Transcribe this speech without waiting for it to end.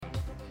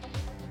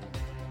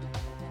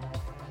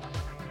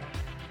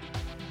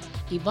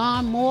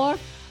Yvonne Moore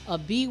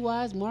of Be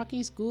Wise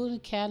Marketing School and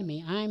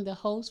Academy. I am the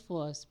host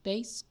for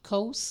Space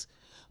Coast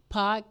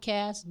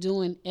podcast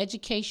doing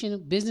education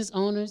of business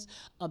owners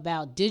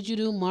about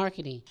digital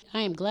marketing.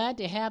 I am glad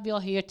to have y'all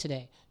here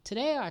today.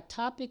 Today our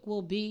topic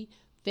will be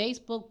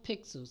Facebook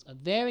Pixels, a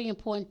very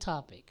important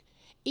topic.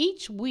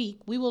 Each week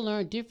we will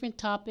learn different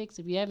topics.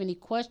 If you have any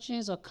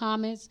questions or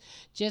comments,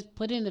 just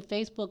put in the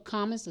Facebook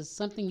comments as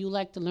something you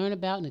like to learn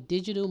about in the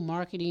digital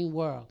marketing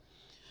world.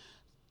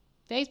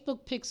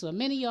 Facebook Pixel.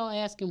 Many of y'all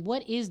asking,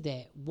 what is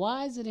that?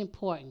 Why is it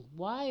important?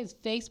 Why is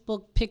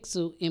Facebook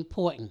Pixel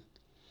important?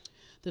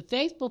 The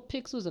Facebook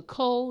Pixel is a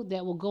code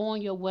that will go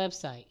on your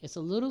website. It's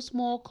a little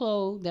small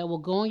code that will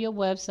go on your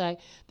website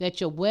that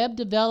your web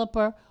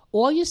developer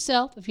or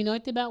yourself, if you know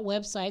anything about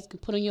websites, can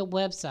put on your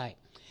website.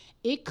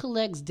 It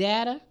collects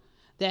data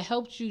that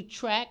helps you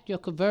track your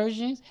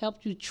conversions,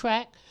 helps you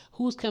track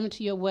who's coming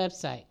to your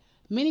website.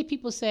 Many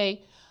people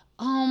say,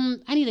 I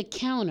need a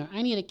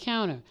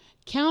counter.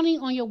 Counting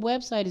on your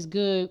website is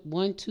good,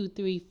 1, 2,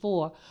 3,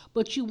 4,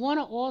 but you want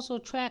to also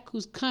track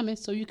who's coming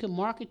so you can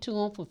market to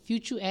them for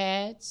future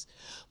ads,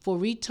 for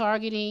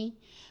retargeting,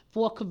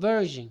 for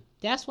conversion.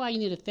 That's why you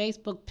need a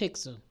Facebook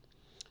Pixel.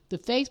 The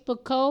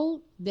Facebook code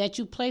that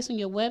you place on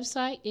your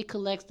website, it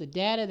collects the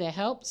data that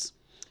helps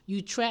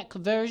you track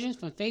conversions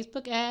from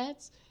Facebook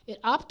ads. It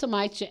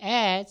optimizes your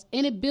ads,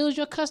 and it builds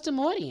your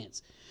custom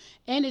audience.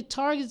 And it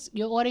targets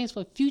your audience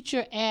for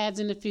future ads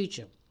in the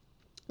future.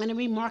 And it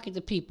remarket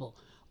to people.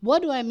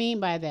 What do I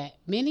mean by that?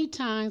 Many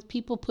times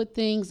people put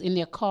things in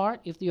their cart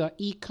if you're an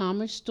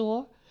e-commerce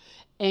store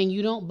and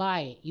you don't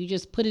buy it. You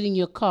just put it in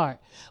your cart.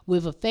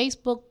 With a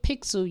Facebook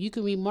Pixel, you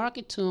can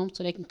remarket to them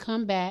so they can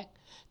come back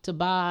to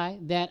buy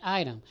that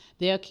item.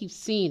 They'll keep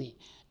seeing it.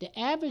 The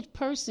average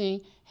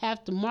person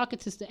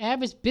the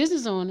average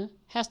business owner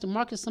has to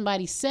market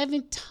somebody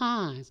 7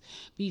 times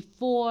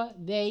before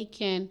they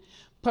can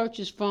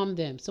purchase from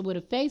them. So with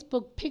a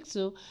Facebook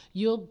Pixel,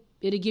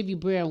 it'll give you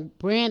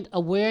brand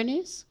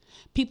awareness.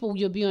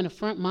 You'll be on the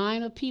front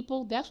mind of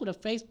people. That's what a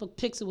Facebook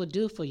Pixel will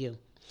do for you.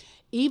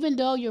 Even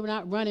though you're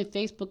not running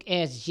Facebook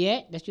ads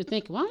yet, that you're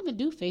thinking, well, I don't even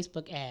do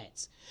Facebook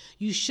ads.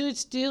 You should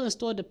still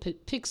install the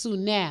Pixel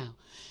now.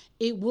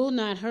 It will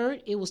not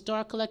hurt. It will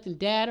start collecting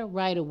data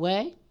right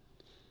away.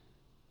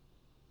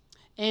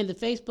 And the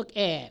Facebook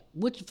ad,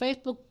 which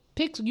Facebook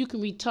Pixel you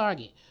can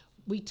retarget.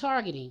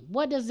 Retargeting.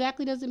 What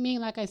exactly does it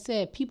mean? Like I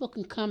said, people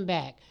can come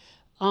back.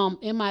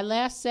 In my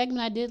last segment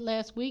I did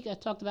last week, I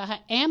talked about how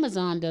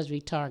Amazon does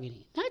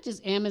retargeting. Not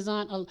just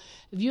Amazon.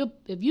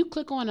 If you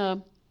click on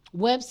a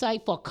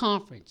website for a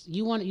conference,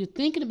 you're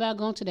thinking about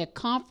going to that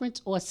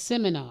conference or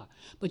seminar,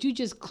 but you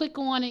just click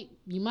on it.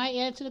 You might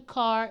add to the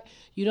cart.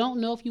 You don't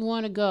know if you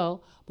want to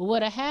go. But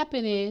what'll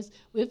happen is,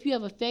 if you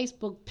have a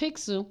Facebook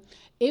Pixel,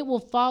 it will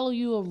follow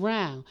you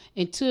around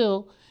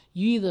until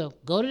you either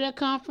go to that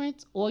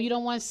conference or you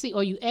don't want to see,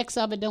 or you X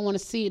out it, don't want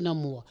to see it no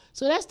more.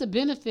 So that's the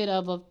benefit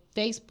of a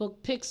Facebook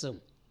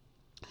Pixel.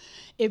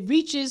 It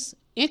reaches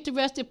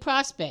interested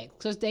prospects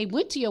because they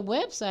went to your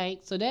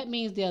website, so that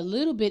means they're a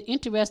little bit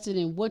interested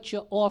in what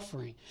you're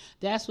offering.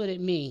 That's what it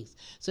means.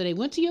 So they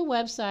went to your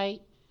website,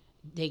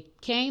 they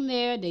came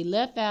there, they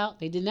left out,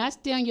 they did not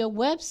stay on your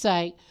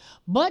website,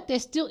 but they're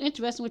still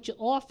interested in what you're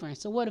offering.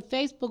 So what a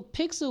Facebook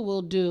Pixel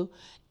will do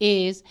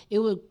is it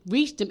will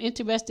reach them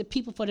interested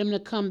people for them to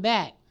come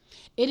back.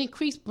 It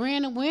increased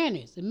brand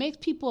awareness. It makes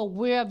people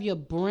aware of your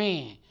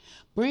brand.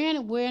 Brand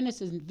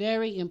awareness is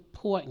very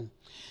important.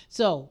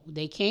 So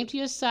they came to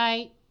your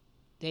site.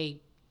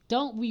 They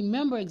don't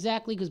remember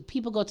exactly because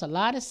people go to a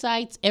lot of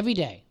sites every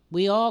day.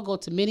 We all go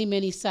to many,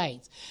 many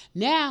sites.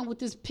 Now with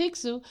this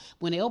Pixel,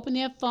 when they open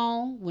their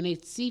phone, when they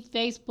see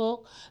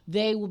Facebook,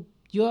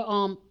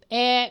 your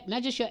ad,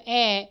 not just your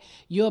ad,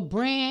 your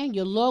brand,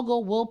 your logo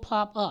will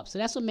pop up. So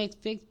that's what makes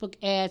Facebook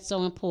ads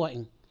so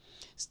important.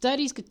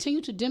 Studies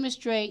continue to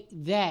demonstrate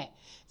that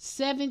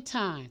 7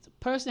 times. A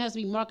person has to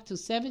be marketed to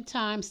 7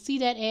 times, see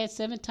that ad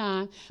 7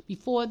 times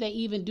before they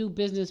even do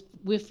business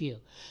with you.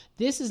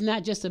 This is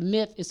not just a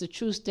myth, it's a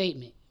true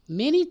statement.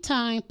 Many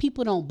times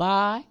people don't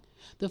buy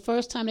the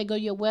first time they go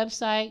to your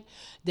website.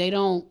 They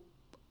don't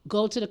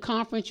go to the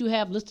conference you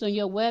have listed on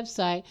your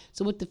website.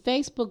 So with the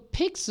Facebook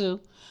Pixel,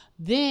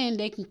 then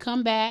they can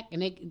come back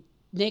and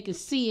they can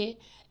see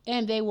it,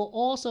 and they will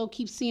also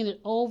keep seeing it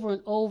over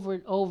and over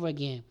and over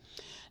again.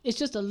 It's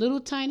just a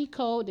little tiny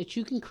code that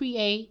you can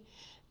create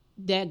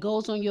that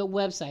goes on your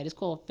website. It's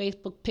called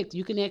Facebook Pixel.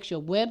 You can ask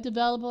your web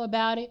developer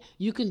about it.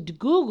 You can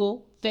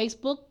Google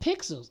Facebook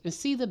Pixels and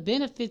see the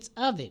benefits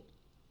of it.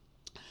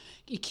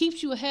 It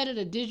keeps you ahead of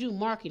the digital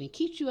marketing. It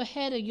keeps you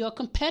ahead of your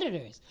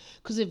competitors.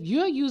 Because if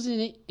you're using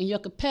it and your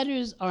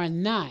competitors are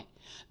not,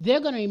 they're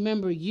going to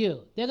remember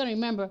you. They're going to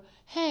remember,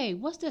 hey,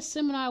 what's that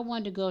seminar I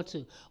wanted to go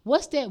to?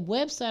 What's that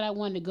website I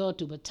wanted to go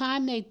to? By the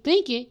time they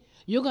think it,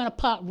 you're going to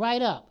pop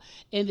right up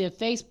in their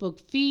Facebook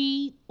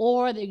feed,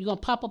 or you're going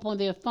to pop up on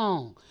their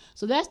phone.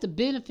 So that's the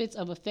benefits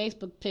of a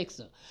Facebook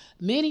Pixel.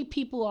 Many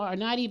people are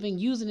not even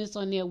using this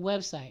on their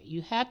website.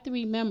 You have to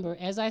remember,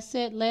 as I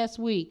said last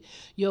week,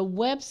 your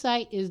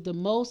website is the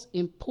most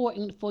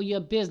important for your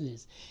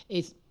business.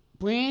 It's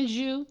brands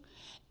you,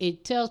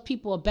 it tells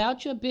people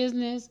about your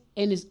business,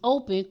 and it's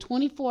open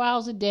 24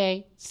 hours a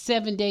day,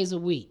 7 days a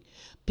week.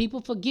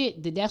 People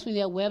forget that that's when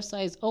their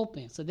website is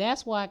open. So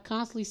that's why I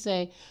constantly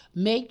say,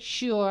 make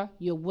sure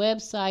your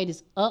website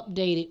is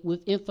updated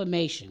with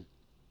information.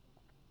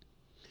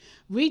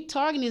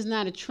 Retargeting is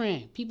not a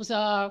trend. People say,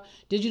 oh,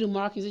 digital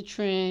marketing is a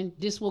trend.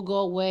 This will go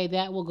away.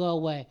 That will go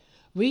away.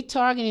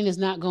 Retargeting is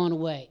not going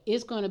away.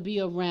 It's going to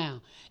be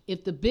around.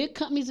 If the big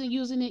companies are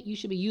using it, you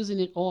should be using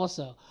it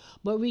also.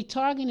 But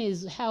retargeting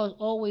is how it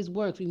always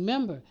works.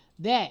 Remember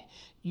that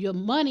your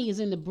money is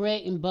in the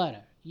bread and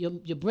butter.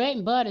 Your bread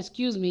and butter, is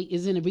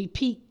in the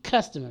repeat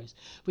customers,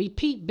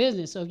 repeat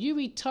business. So if you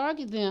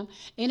retarget them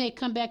and they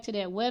come back to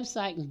that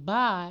website and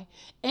buy,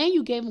 and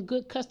you gave them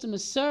good customer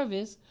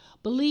service,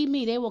 believe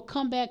me, they will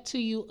come back to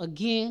you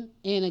again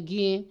and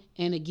again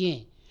and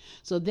again.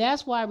 So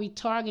that's why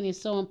retargeting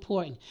is so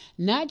important.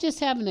 Not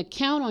just having an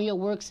account on your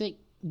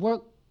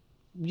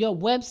your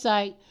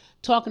website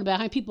talking about how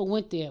many people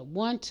went there.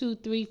 1, 2,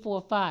 3,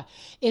 4, 5.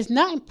 It's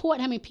not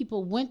important how many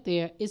people went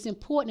there. It's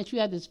important that you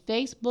have this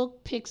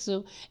Facebook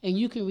pixel and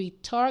you can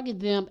retarget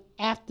them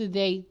after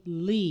they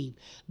leave.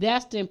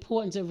 That's the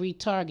importance of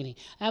retargeting.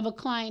 I have a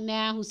client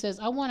now who says,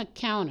 I want to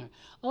counter.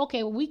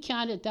 Okay, well, we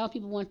counted 1,000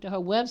 people went to her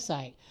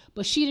website,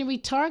 but she didn't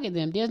retarget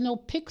them. There's no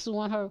pixel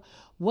on her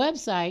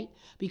website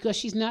because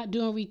she's not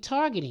doing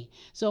retargeting.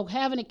 So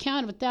having a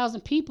count of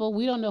 1,000 people,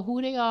 we don't know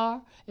who they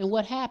are and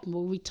what happened. But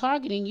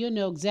retargeting, you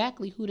know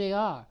exactly who they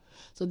are.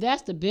 So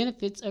that's the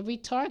benefits of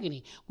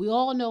retargeting. We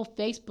all know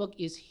Facebook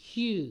is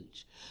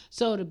huge.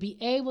 So to be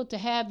able to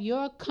have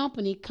your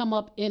company come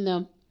up in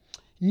the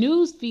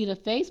news feed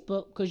of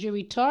Facebook because you're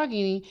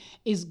retargeting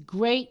is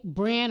great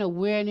brand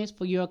awareness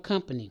for your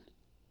company.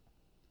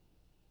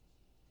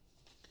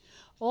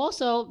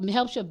 Also, it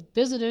helps your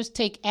visitors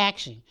take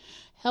action.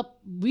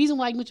 Reason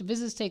why you want your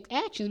visitors to take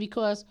action is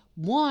because,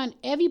 one,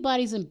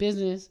 everybody's in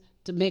business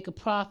to make a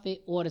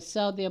profit or to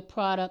sell their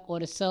product or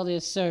to sell their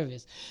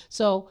service.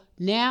 So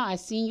now I've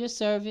seen your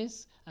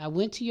service. I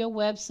went to your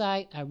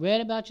website. I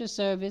read about your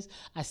service.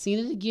 I seen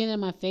it again in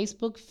my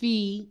Facebook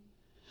feed.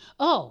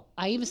 Oh,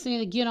 I even seen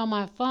it again on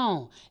my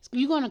phone.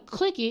 You're going to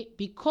click it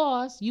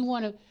because you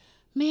want to,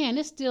 man,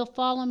 it's still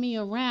following me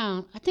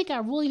around. I think I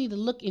really need to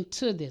look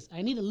into this.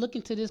 I need to look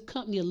into this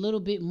company a little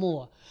bit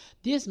more.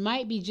 This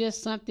might be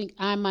just something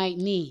I might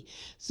need.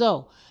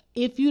 So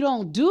if you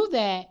don't do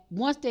that,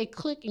 once they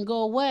click and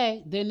go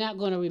away, they're not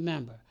going to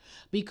remember.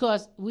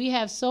 Because we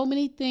have so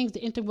many things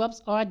that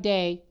interrupts our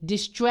day,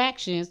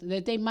 distractions,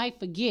 that they might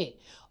forget.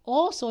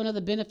 Also, another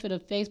benefit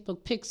of Facebook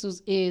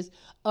Pixels is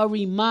a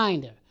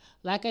reminder.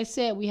 Like I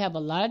said, we have a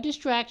lot of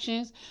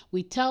distractions.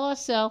 We tell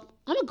ourselves,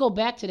 I'm going to go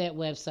back to that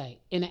website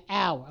in an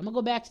hour. I'm going to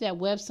go back to that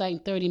website in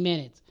 30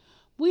 minutes.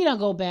 We don't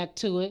go back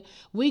to it.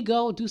 We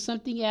go do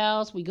something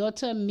else. We go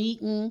to a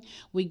meeting.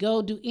 We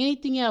go do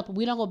anything else, but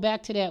we don't go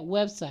back to that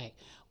website.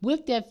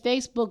 With that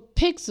Facebook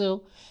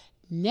Pixel,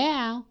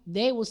 now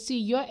they will see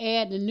your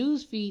ad, the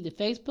news feed, the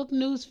Facebook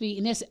news feed,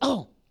 and they say,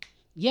 oh,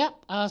 yep,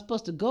 I was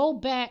supposed to go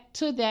back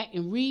to that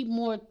and read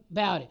more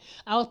about it.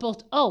 I was supposed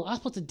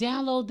to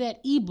download that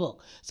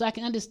ebook so I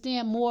can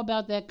understand more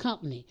about that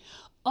company.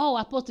 Oh,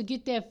 I'm supposed to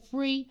get that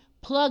free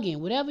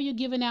plugin, whatever you're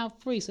giving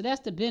out free. So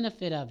that's the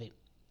benefit of it.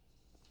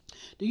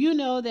 Do you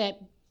know that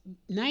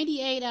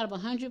 98 out of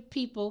 100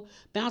 people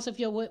bounce off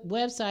your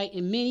website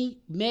and many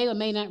may or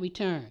may not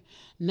return?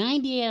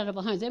 98 out of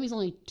 100. That means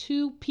only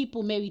 2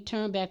 people may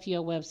return back to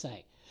your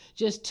website.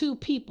 Just 2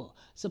 people.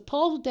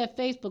 Suppose with that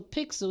Facebook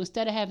Pixel,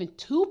 instead of having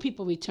 2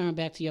 people return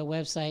back to your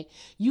website,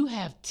 you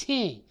have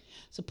 10.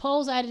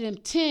 Suppose out of them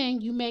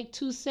 10, you make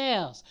 2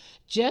 sales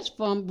just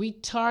from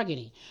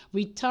retargeting.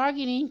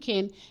 Retargeting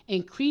can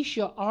increase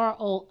your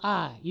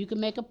ROI. You can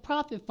make a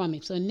profit from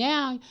it. So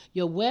now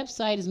your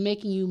website is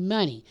making you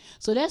money.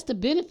 So that's the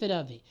benefit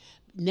of it.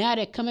 Now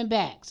they're coming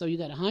back. So you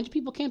got 100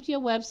 people came to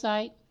your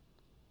website,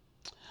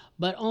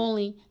 but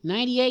only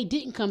 98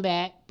 didn't come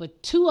back,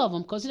 but 2 of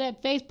them, because of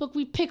that Facebook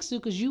Repixel,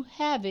 because you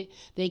have it,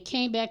 they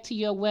came back to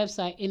your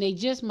website, and they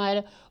just might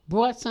have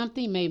brought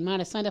something,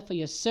 might have signed up for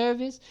your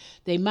service,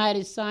 they might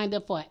have signed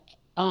up for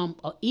an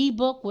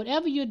ebook,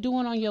 whatever you're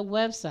doing on your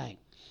website.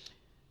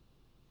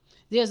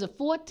 There's the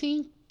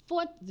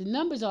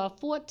numbers are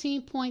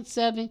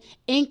 14.7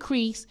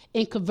 increase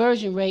in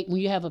conversion rate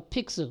when you have a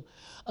Facebook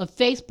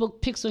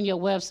pixel on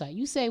your website.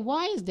 You say,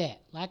 why is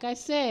that? Like I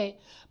said,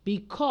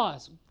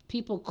 because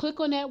people click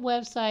on that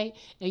website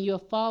and you'll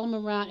follow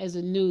them around as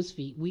a news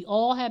feed. We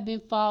all have been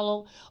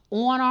followed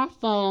on our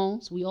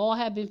phones. We all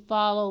have been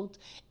followed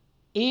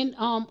in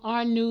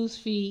our news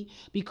feed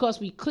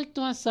because we clicked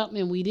on something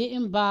and we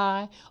didn't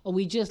buy, or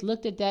we just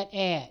looked at that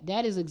ad.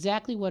 That is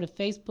exactly what a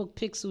Facebook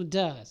Pixel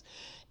does.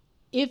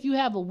 If you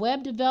have a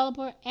web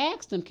developer,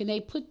 ask them, can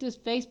they put this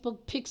Facebook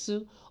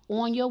Pixel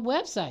on your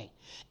website?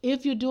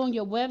 If you're doing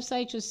your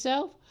website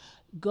yourself,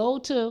 go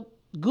to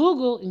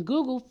Google and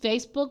Google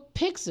Facebook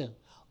Pixel.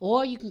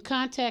 Or you can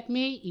contact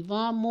me,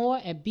 Yvonne Moore,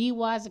 at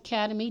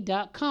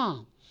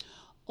bewiseacademy.com.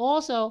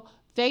 Also,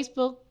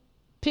 Facebook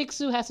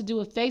Pixel has to do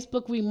with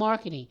Facebook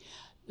remarketing.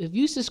 if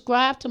you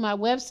subscribe to my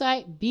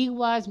website,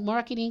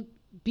 BeWiseAcademy,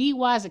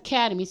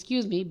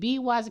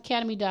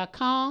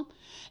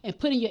 and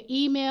put in your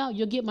email,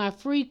 you'll get my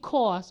free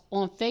course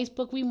on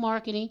Facebook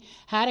remarketing,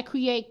 how to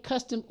create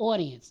custom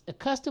audience. A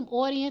custom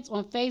audience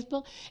on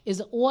Facebook is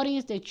an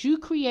audience that you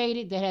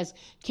created that has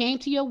came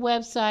to your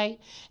website,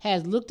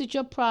 has looked at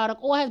your product,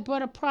 or has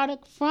bought a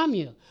product from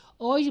you.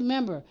 Always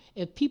remember,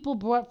 if people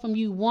bought from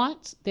you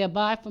once, they'll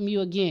buy from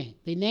you again.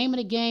 The name of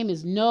the game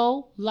is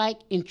know, like,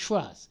 and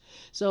trust.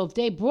 So if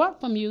they bought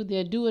from you,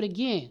 they'll do it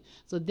again.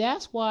 So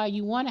that's why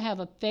you want to have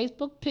a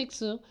Facebook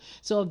pixel,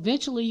 so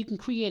eventually you can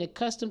create a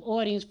custom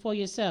audience for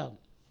yourself.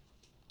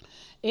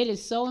 It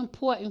is so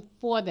important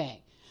for that.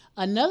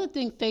 Another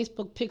thing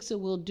Facebook Pixel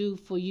will do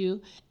for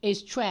you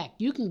is track.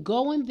 You can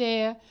go in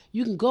there,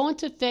 you can go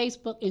into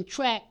Facebook and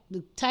track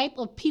the type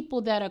of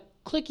people that are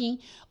clicking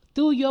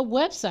through your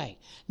website.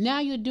 Now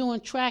you're doing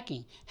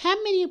tracking. How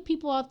many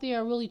people out there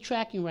are really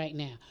tracking right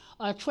now?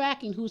 Are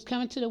tracking who's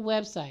coming to the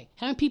website?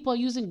 How many people are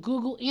using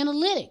Google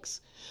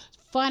Analytics?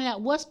 Finding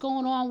out what's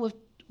going on with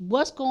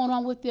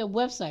their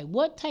website.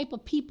 What type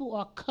of people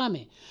are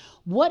coming?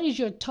 What is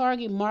your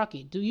target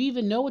market? Do you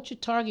even know what your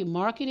target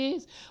market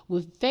is?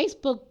 With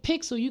Facebook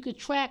Pixel, you can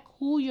track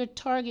who your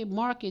target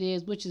market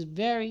is, which is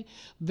very,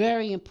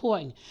 very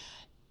important.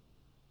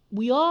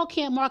 We all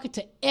can't market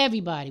to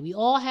everybody. We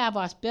all have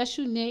our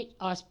special niche,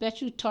 our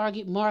special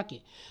target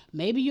market.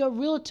 Maybe you're a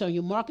realtor,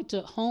 you market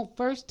to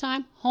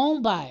first-time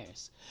home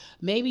buyers.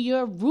 Maybe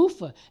you're a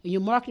roofer, and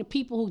you market to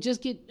people who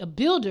just get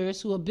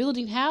builders who are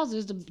building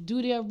houses to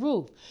do their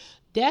roof.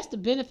 That's the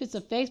benefits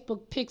of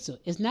Facebook Pixel.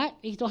 It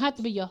don't have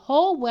to be your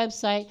whole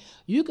website.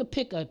 You could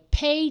pick a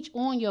page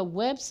on your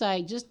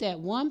website, just that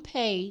one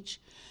page,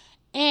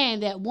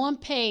 and that one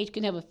page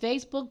can have a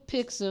Facebook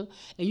pixel,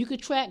 and you can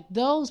track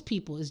those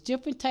people. It's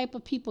different type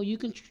of people you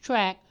can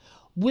track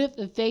with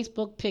a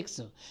Facebook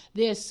pixel.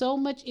 There's so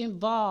much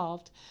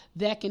involved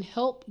that can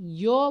help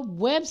your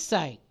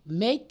website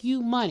make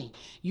you money.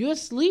 You're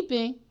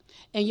sleeping,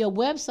 and your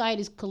website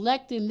is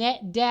collecting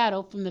that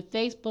data from the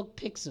Facebook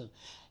pixel.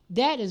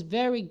 That is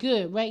very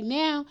good. Right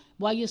now,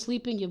 while you're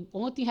sleeping, the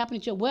only thing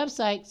happening to your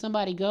website,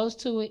 somebody goes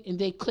to it and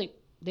they click.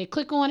 They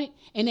click on it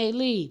and they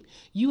leave.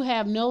 You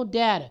have no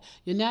data.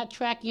 You're not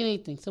tracking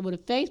anything. So with a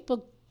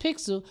Facebook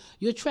Pixel,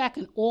 you're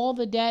tracking all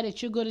the data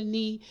that you're going to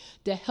need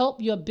to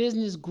help your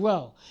business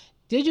grow.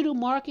 Digital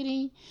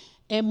marketing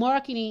and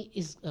marketing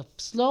is a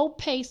slow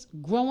pace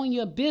growing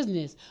your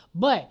business,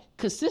 but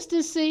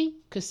consistency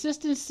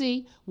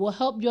will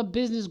help your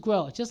business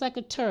grow. It's just like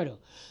a turtle.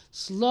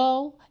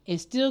 Slow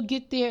and still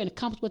get there and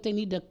accomplish what they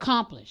need to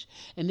accomplish.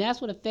 And that's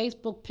what a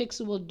Facebook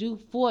Pixel will do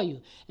for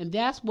you. And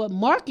that's what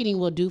marketing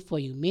will do for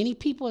you. Many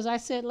people, as I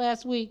said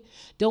last week,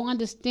 don't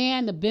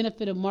understand the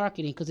benefit of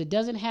marketing because it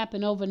doesn't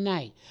happen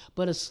overnight.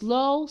 But a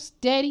slow,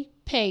 steady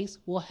pace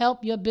will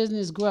help your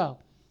business grow.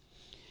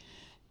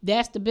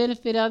 That's the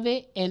benefit of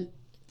it. And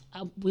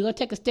we're going to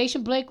take a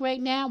station break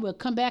right now. We'll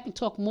come back and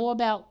talk more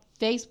about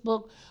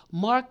Facebook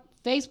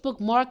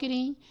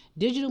marketing,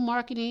 digital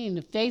marketing, and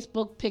the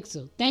Facebook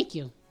Pixel. Thank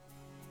you.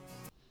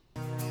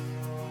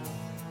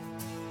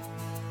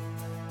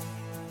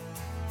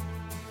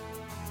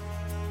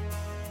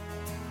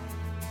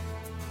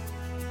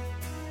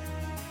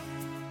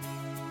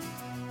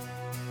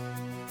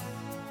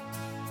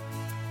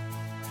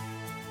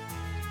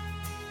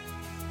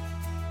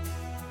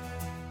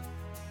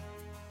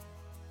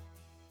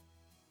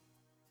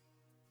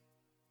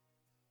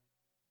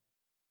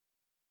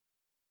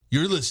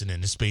 You're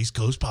listening to Space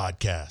Coast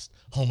Podcast,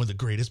 home of the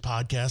greatest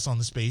podcasts on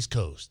the Space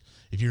Coast.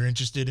 If you're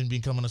interested in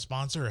becoming a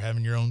sponsor or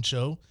having your own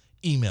show,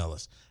 email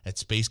us at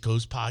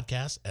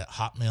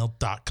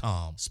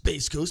spacecoastpodcast@hotmail.com.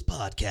 Space Coast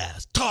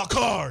Podcast. Talk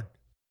hard!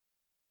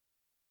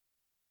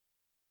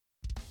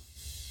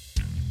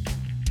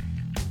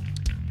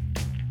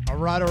 All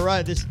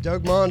right. This is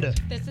Doug Monda.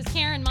 This is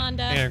Karen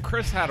Monda. And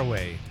Chris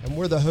Hadaway. And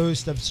we're the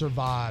host of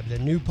Survive, the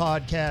new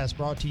podcast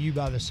brought to you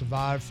by the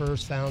Survive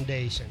First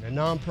Foundation, a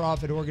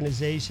nonprofit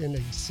organization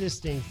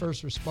assisting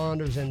first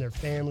responders and their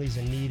families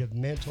in need of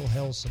mental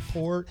health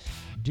support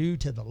due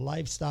to the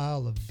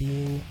lifestyle of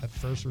being a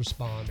first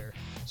responder.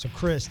 So,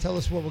 Chris, tell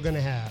us what we're going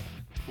to have.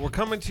 We're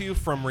coming to you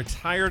from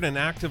retired and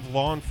active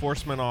law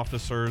enforcement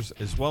officers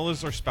as well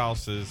as their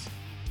spouses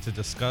to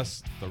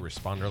discuss the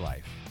responder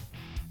life.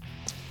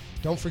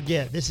 Don't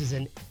forget, this is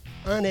an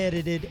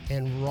unedited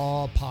and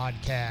raw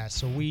podcast,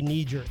 so we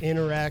need your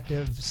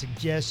interactive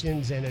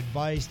suggestions and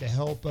advice to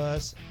help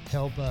us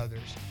help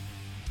others.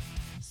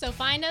 So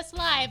find us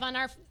live on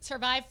our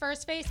Survive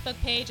First Facebook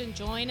page and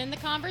join in the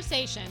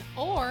conversation,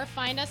 or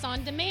find us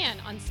on demand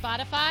on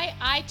Spotify,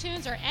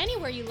 iTunes, or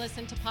anywhere you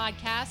listen to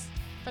podcasts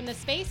from the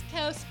Space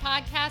Coast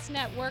Podcast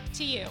Network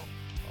to you.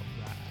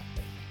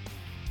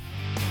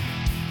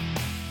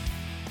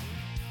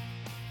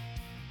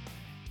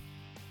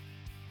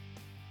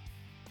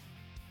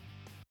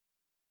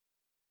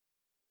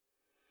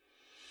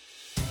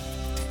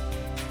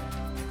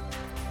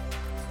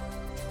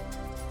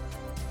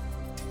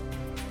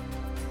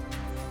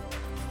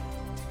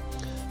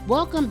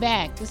 Welcome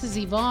back. This is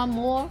Yvonne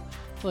Moore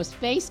for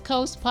Space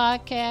Coast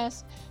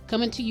Podcast,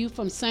 coming to you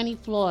from sunny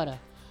Florida.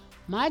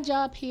 My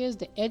job here is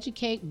to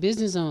educate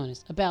business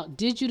owners about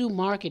digital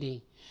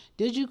marketing.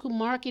 Digital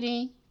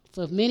marketing,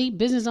 for many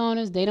business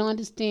owners, they don't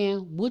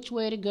understand which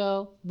way to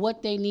go,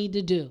 what they need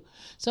to do.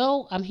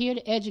 So I'm here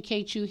to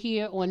educate you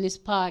here on this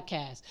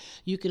podcast.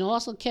 You can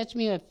also catch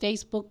me at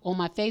Facebook, on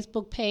my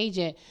Facebook page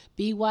at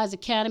Be Wise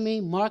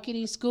Academy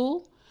Marketing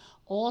School.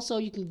 Also,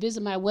 you can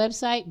visit my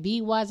website,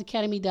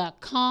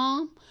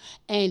 bewiseacademy.com,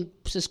 and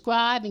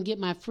subscribe and get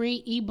my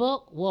free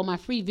ebook or my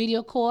free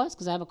video course,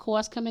 because I have a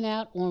course coming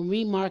out on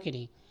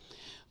remarketing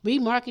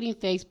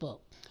Facebook.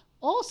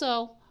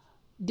 Also,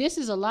 this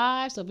is a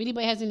live, so if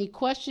anybody has any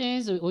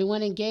questions or we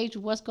want to engage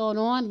with what's going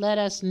on, let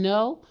us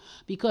know,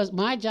 because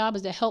my job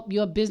is to help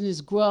your business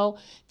grow.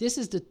 This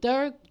is the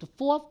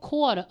fourth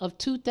quarter of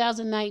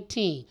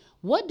 2019.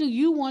 What do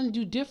you want to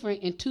do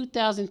different in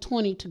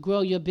 2020 to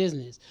grow your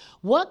business?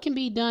 What can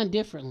be done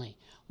differently?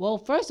 Well,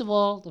 first of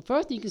all, the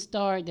first thing you can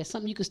start, that's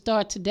something you can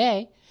start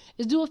today,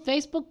 is do a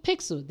Facebook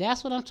Pixel.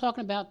 That's what I'm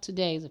talking about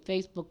today, is a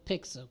Facebook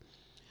Pixel.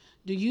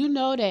 Do you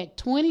know that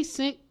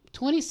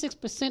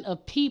 26%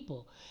 of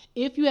people,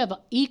 if you have an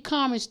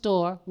e-commerce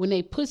store, when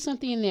they put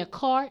something in their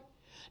cart,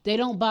 they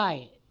don't buy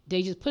it.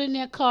 They just put it in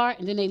their cart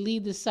and then they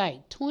leave the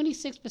site.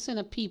 26%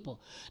 of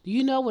people. Do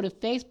you know with a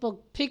Facebook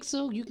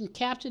Pixel, you can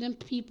capture them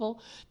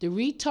people to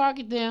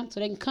retarget them so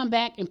they can come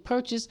back and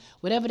purchase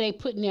whatever they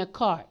put in their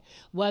cart,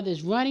 whether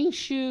it's running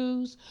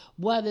shoes,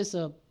 whether it's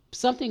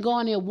something go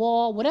on their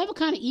wall, whatever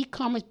kind of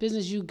e-commerce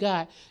business you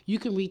got, you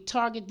can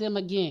retarget them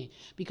again,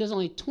 because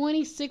only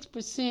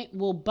 26%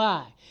 will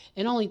buy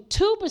and only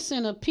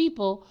 2% of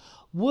people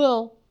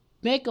will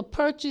make a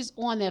purchase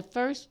on their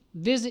first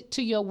visit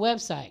to your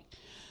website.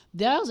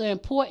 Those are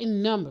important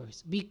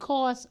numbers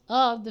because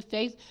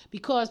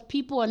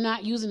people are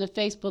not using the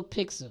Facebook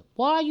Pixel.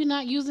 Why are you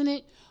not using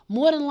it?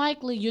 More than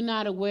likely, you're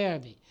not aware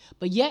of it.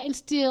 But yet and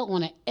still,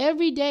 on an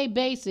everyday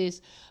basis,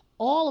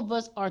 all of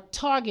us are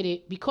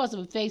targeted because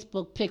of a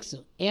Facebook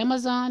Pixel.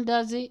 Amazon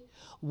does it.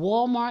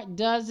 Walmart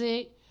does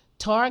it.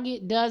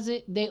 Target does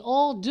it. They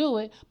all do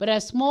it. But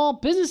as small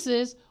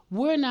businesses,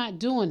 we're not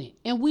doing it.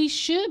 And we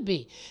should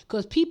be,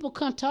 because people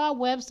come to our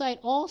website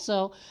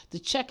also to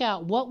check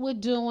out what we're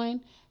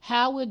doing,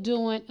 how we're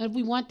doing, and if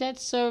we want that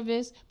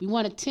service, we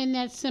want to attend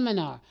that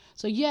seminar.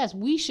 So yes,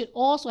 we should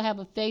also have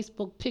a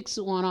Facebook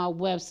Pixel on our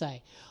website.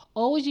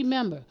 Always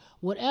remember,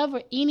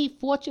 whatever any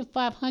Fortune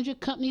 500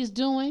 company is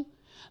doing,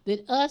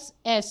 that us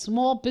as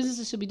small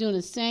businesses should be doing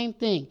the same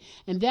thing.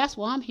 And that's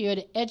why I'm here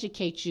to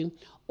educate you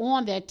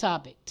on that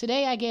topic.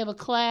 Today I gave a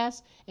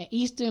class at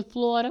Eastern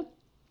Florida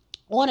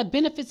on the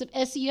benefits of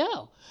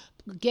SEO.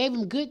 Gave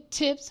them good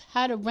tips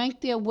how to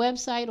rank their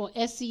website on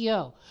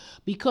SEO,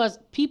 because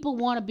people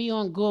want to be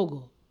on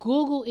Google.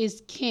 Google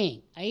is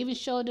king. I even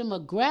showed them a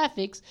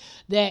graphics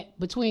that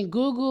between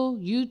Google,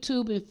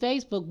 YouTube, and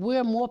Facebook,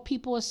 where more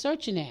people are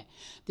searching at.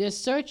 They're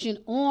searching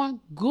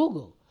on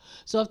Google.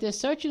 So if they're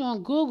searching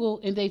on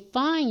Google and they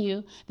find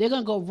you, they're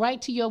going to go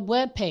right to your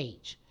web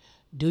page.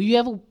 Do you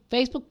have a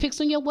Facebook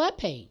Pixel on your web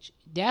page?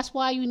 That's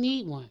why you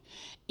need one.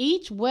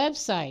 Each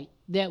website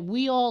that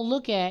we all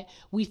look at,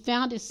 we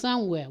found it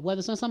somewhere, whether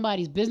it's on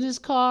somebody's business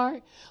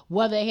card,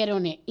 whether they had it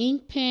on their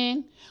ink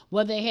pen,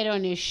 whether they had it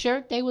on their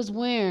shirt they was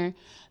wearing,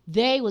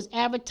 they was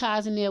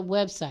advertising their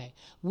website.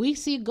 We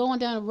see going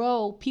down the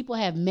road, people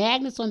have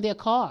magnets on their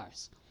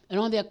cars. And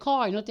on their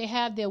car, they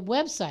have their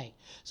website.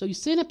 So you're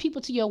sending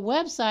people to your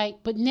website,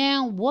 but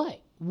now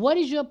what? What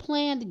is your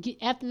plan to get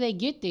after they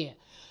get there?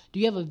 Do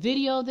you have a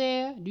video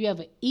there? Do you have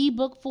an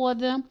ebook for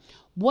them?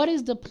 What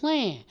is the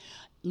plan?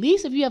 At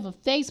least if you have a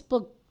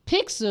Facebook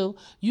Pixel,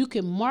 you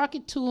can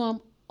market to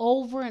them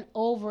over and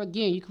over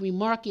again. You can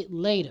remarket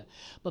later.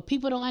 But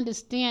people don't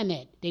understand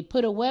that. They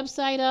put a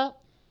website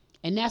up,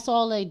 and that's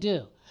all they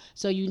do.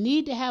 So you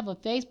need to have a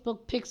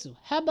Facebook Pixel.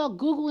 How about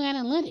Google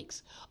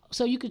Analytics?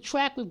 So you can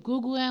track with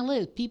Google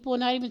Analytics. People are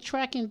not even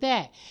tracking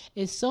that.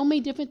 There's so many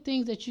different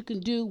things that you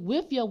can do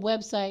with your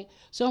website.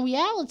 So in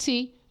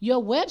reality,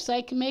 your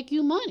website can make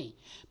you money.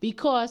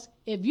 Because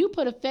if you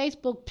put a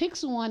Facebook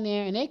Pixel on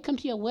there and they come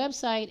to your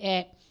website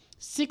at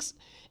 6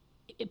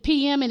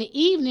 p.m. in the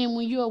evening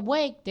when you're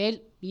awake, and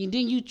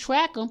then you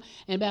track them,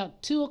 and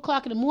about 2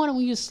 o'clock in the morning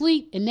when you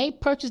sleep, and they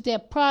purchase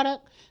that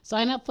product,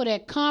 sign up for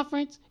that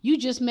conference, you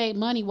just made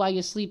money while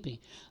you're sleeping.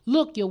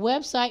 Look, your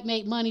website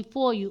made money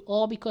for you,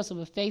 all because of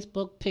a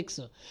Facebook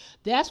Pixel.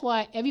 That's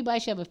why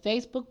everybody should have a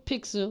Facebook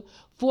Pixel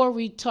for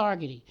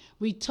retargeting.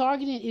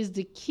 Retargeting is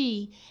the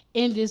key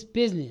in this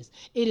business.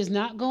 It is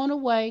not going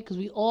away, because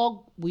we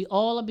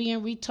all are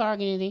being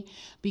retargeted,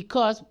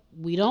 because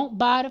we don't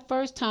buy the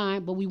first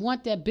time, but we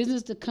want that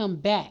business to come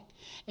back.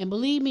 And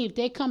believe me, if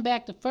they come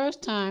back the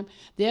first time,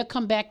 they'll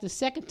come back the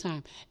second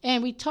time.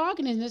 And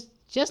retargeting is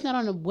just not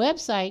on the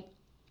website.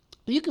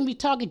 You can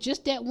retarget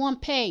just that one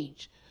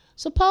page.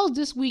 Suppose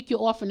this week you're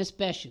offering a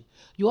special.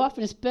 You're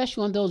offering a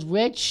special on those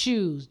red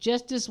shoes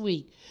just this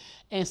week.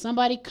 And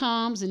somebody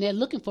comes and they're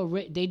looking for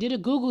they did a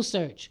Google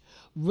search.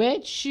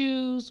 Red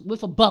shoes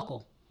with a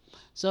buckle.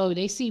 So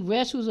they see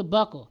red shoes with a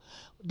buckle.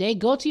 They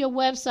go to your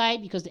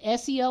website because the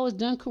SEO is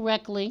done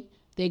correctly.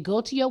 They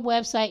go to your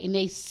website and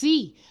they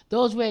see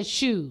those red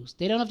shoes.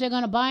 They don't know if they're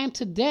going to buy them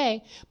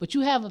today, but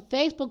you have a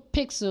Facebook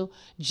pixel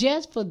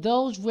just for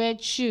those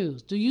red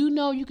shoes. Do you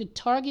know you can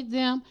target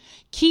them,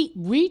 keep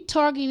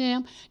retargeting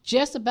them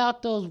just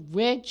about those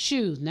red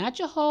shoes, not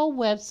your whole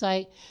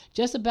website,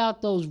 just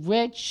about those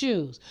red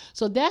shoes.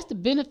 So that's the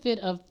benefit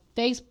of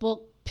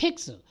Facebook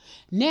pixel.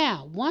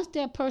 Now, once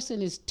that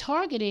person is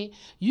targeted,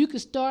 you can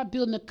start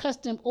building a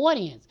custom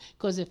audience,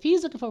 because if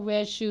he's looking for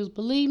red shoes,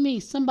 believe me,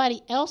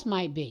 somebody else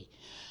might be.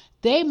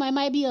 They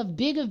might be a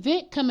big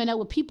event coming up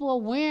where people are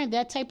wearing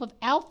that type of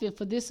outfit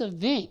for this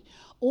event.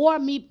 Or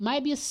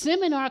might be a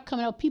seminar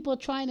coming up. People are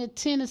trying to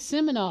attend a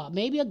seminar.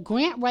 Maybe a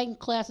grant writing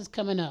class is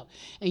coming up.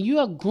 And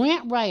you're a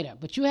grant writer,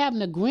 but you're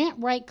having a grant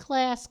write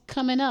class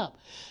coming up.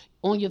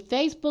 On your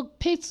Facebook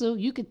pixel,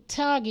 you can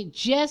target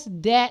just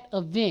that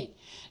event.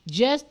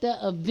 Just the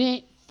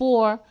event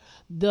for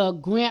the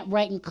grant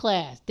writing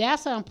class.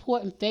 That's how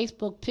important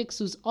Facebook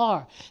pixels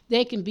are.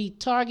 They can be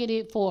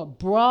targeted for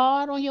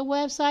broad on your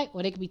website,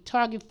 or they can be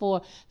targeted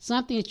for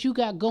something that you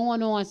got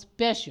going on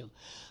special.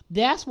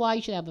 That's why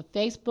you should have a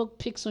Facebook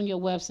pixel on your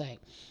website.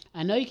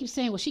 I know you keep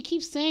saying, well, she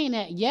keeps saying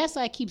that. Yes,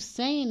 I keep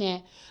saying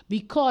that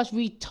because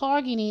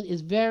retargeting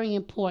is very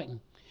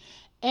important.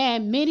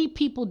 And many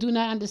people do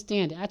not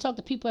understand it. I talk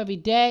to people every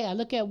day. I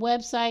look at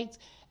websites.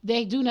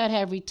 They do not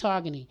have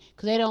retargeting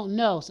because they don't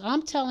know. So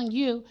I'm telling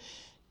you,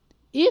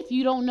 if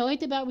you don't know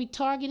anything about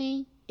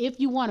retargeting, if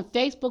you want a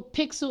Facebook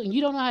pixel and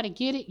you don't know how to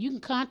get it, you can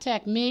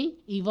contact me,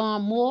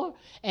 Yvonne Moore,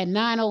 at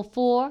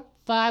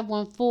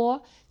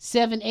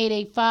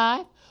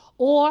 904-514-7885,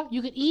 or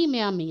you can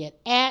email me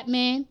at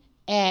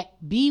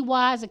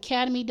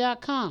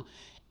admin@bwiseacademy.com.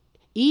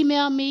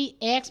 Email me,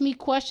 ask me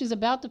questions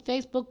about the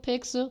Facebook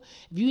pixel.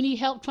 If you need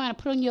help trying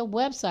to put on your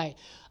website,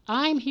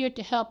 I'm here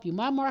to help you.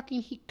 My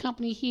marketing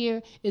company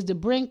here is to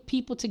bring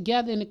people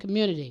together in the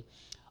community.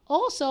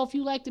 Also, if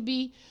you'd like to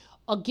be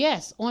a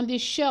guest on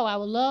this show, I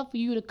would love for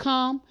you to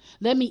come.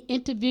 Let me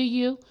interview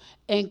you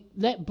and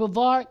let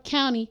Brevard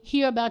County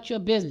hear about your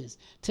business.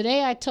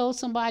 Today, I told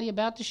somebody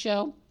about the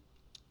show.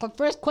 The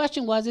first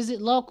question was, is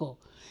it local?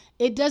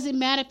 It doesn't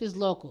matter if it's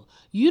local.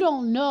 You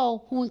don't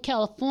know who in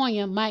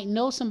California might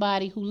know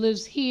somebody who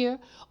lives here,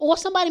 or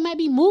somebody might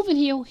be moving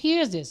here who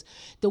hears this.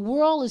 The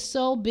world is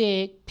so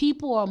big,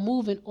 people are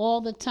moving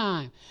all the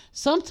time.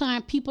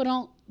 Sometimes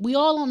we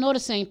all don't know the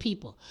same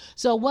people.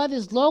 So whether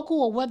it's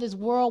local or whether it's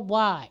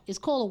worldwide, it's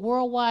called a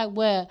World Wide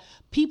Web.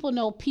 People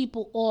know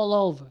people all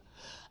over.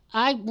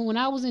 When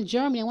I was in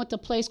Germany, I went to a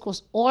place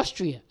called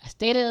Austria. I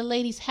stayed at a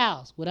lady's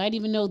house. What I didn't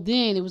even know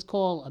then, it was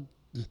called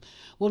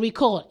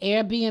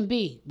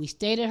Airbnb. We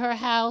stayed at her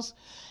house,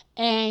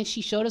 and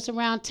she showed us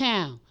around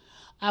town.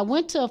 I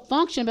went to a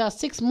function about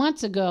 6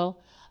 months ago,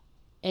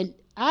 and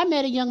I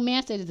met a young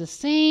man stayed at the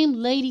same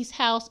lady's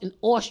house in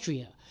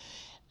Austria.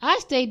 I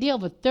stayed there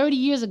over 30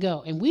 years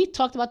ago, and we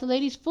talked about the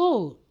lady's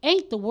food.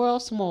 Ain't the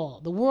world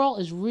small? The world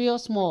is real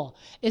small.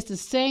 It's the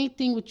same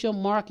thing with your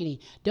marketing.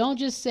 Don't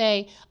just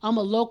say, I'm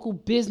a local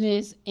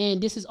business,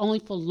 and this is only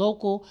for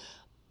local.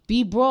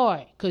 Be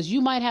broad, because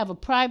you might have a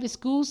private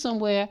school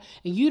somewhere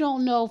and you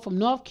don't know from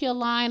North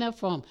Carolina,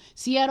 from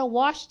Seattle,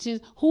 Washington,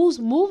 who's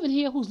moving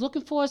here, who's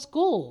looking for a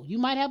school. You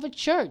might have a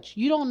church.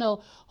 You don't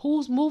know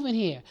who's moving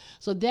here.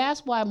 So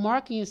that's why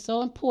marketing is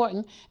so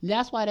important. And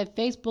that's why that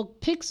Facebook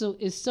pixel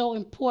is so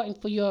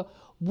important for your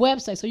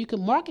website, so you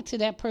can market to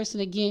that person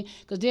again,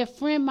 because their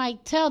friend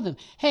might tell them,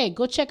 hey,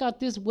 go check out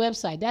this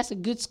website. That's a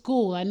good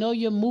school. I know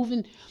you're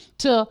moving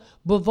to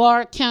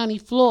Brevard County,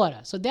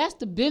 Florida. So that's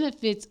the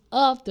benefits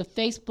of the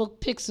Facebook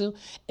pixel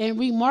and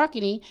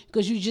remarketing,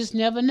 because you just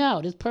never know.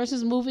 This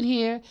person's moving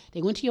here.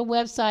 They went to your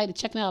website. They're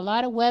checking out a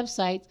lot of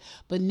websites.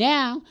 But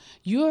now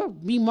you're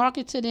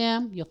remarketing to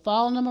them. You're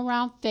following them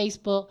around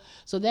Facebook.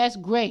 So that's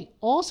great.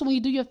 Also, when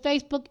you do your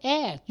Facebook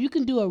ads, you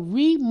can do a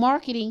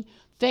remarketing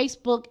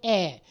Facebook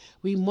ad,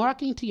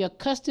 remarketing to your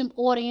custom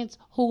audience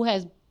who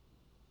has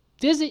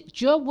visited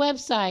your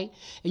website,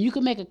 and you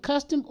can make a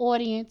custom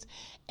audience,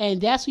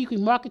 and that's who you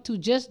can market to,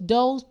 just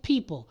those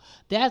people.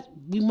 That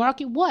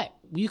remarket what?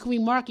 You can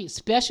remarket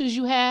specials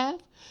you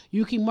have.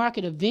 You can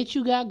market events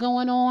you got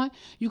going on.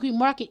 You can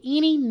market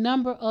any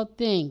number of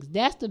things.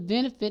 That's the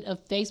benefit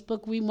of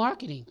Facebook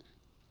remarketing.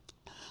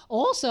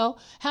 Also,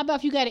 how about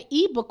if you got an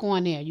ebook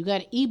on there? You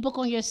got an ebook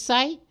on your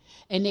site,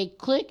 and they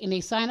click and they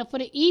sign up for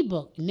the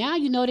ebook. Now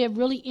you know they're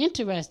really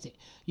interested.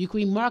 You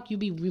be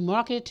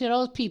remarketed to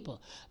those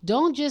people.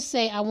 Don't just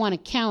say, I want a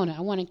counter.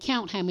 I want to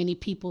count how many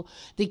people.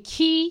 The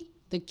key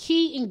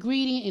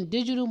ingredient in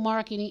digital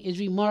marketing is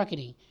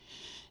remarketing.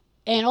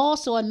 And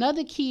also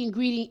another key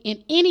ingredient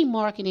in any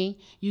marketing,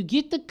 you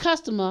get the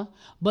customer,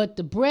 but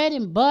the bread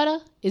and butter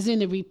is in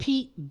the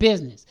repeat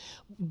business.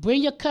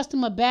 Bring your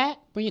customer back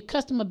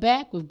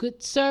with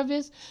good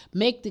service,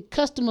 make the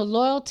customer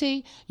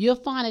loyalty. You'll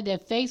find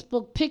that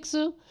Facebook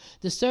pixel,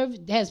 the service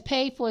has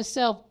paid for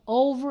itself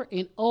over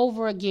and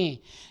over again.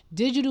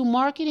 Digital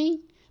marketing,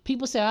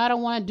 People say, I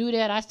don't want to do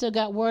that. I still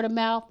got word of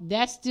mouth.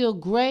 That's still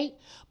great.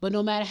 But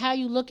no matter how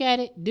you look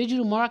at it,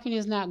 digital marketing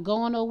is not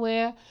going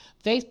nowhere.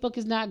 Facebook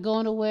is not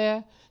going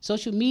nowhere.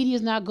 Social media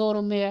is not going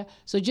nowhere.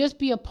 So just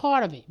be a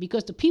part of it,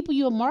 because the people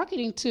you're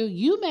marketing to,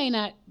 you may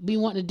not be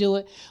wanting to do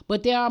it,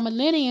 but there are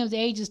millennials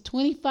ages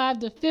 25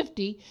 to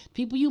 50,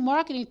 people you're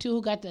marketing to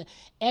who got the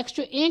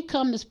extra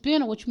income to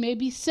spend on what you may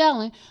be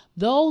selling.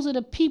 Those are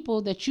the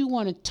people that you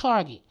want to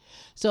target.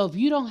 So if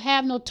you don't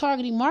have no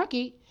targeting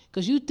market,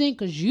 because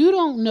you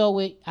don't know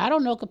it, I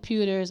don't know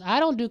computers,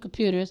 I don't do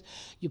computers,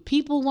 your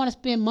people want to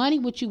spend money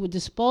with you with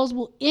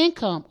disposable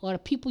income, or the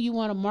people you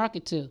want to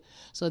market to.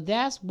 So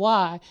that's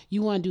why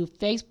you want to do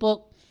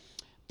Facebook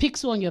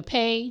pics on your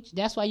page.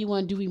 That's why you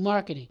want to do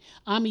remarketing.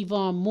 I'm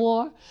Yvonne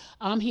Moore.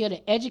 I'm here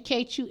to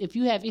educate you. If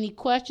you have any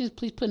questions,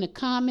 please put in a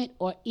comment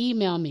or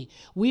email me.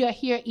 We are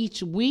here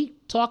each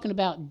week talking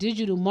about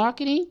digital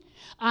marketing.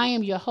 I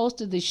am your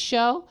host of this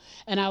show,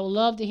 and I would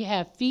love to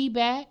have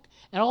feedback.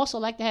 I'd also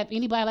like to have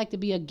anybody like to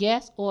be a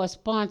guest or a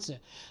sponsor,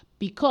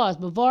 because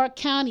Brevard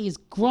County is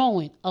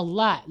growing a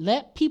lot.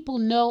 Let people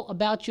know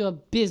about your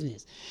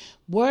business.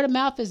 Word of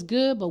mouth is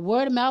good, but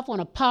word of mouth on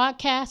a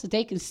podcast that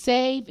they can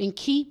save and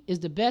keep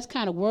is the best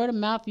kind of word of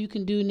mouth you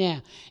can do now.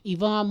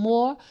 Yvonne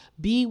Moore,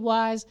 Be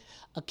Wise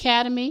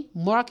Academy,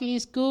 Marketing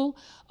School.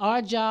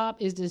 Our job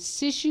is to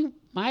assist you.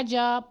 Our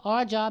job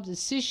is to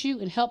assist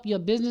you and help your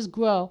business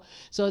grow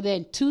so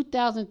that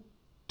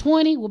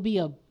 2020 will be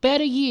a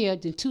better year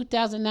than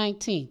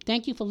 2019.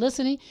 Thank you for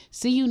listening.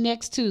 See you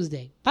next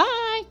Tuesday. Bye.